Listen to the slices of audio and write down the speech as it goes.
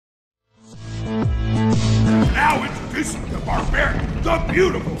barbaric, the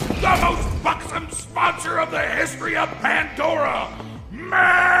beautiful, the most buxom sponsor of the history of Pandora,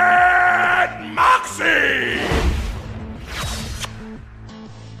 Mad Moxxi!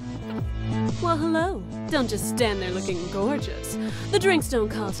 Well, hello. Don't just stand there looking gorgeous. The drinks don't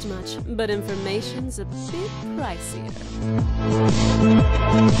cost much, but information's a bit pricier.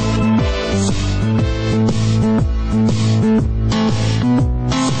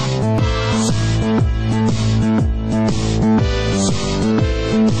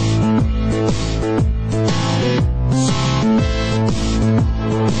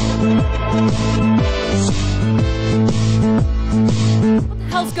 What the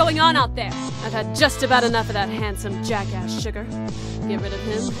hell's going on out there? I've had just about enough of that handsome jackass Sugar. Get rid of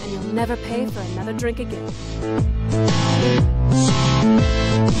him, and you'll never pay for another drink again.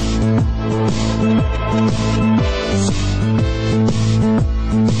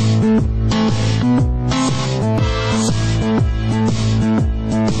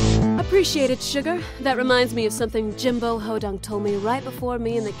 Appreciate it, Sugar. That reminds me of something Jimbo Hodunk told me right before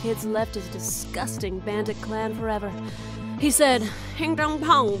me and the kids left his disgusting bandit clan forever. He said, I'll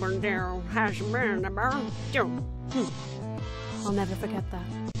never forget that.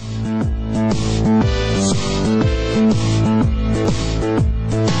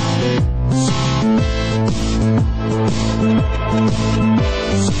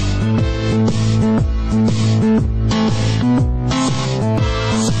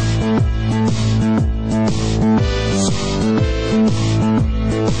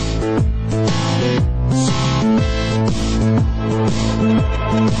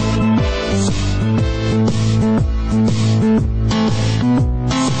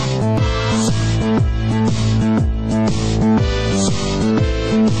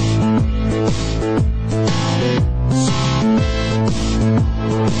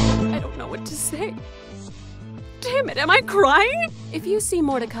 I don't know what to say. Damn it, am I crying? If you see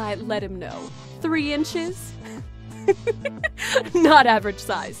Mordecai, let him know. 3 inches? Not average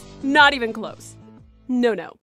size. Not even close. No, no.